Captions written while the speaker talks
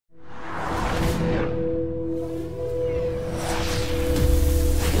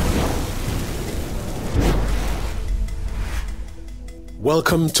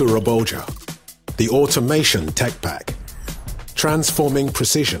Welcome to ROBOJA, the automation tech pack, transforming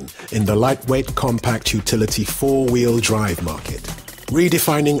precision in the lightweight compact utility four-wheel drive market,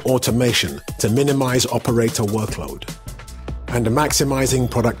 redefining automation to minimize operator workload, and maximizing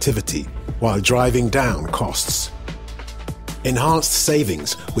productivity while driving down costs. Enhanced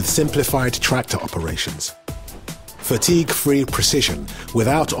savings with simplified tractor operations, fatigue-free precision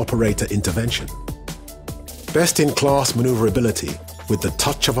without operator intervention, best-in-class maneuverability with the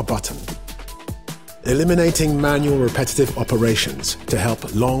touch of a button, eliminating manual repetitive operations to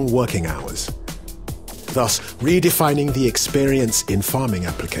help long working hours, thus redefining the experience in farming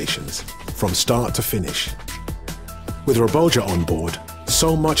applications from start to finish. With ROBOJA on board,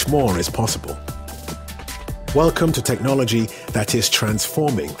 so much more is possible. Welcome to technology that is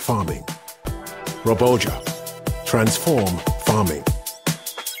transforming farming. ROBOJA. Transform farming.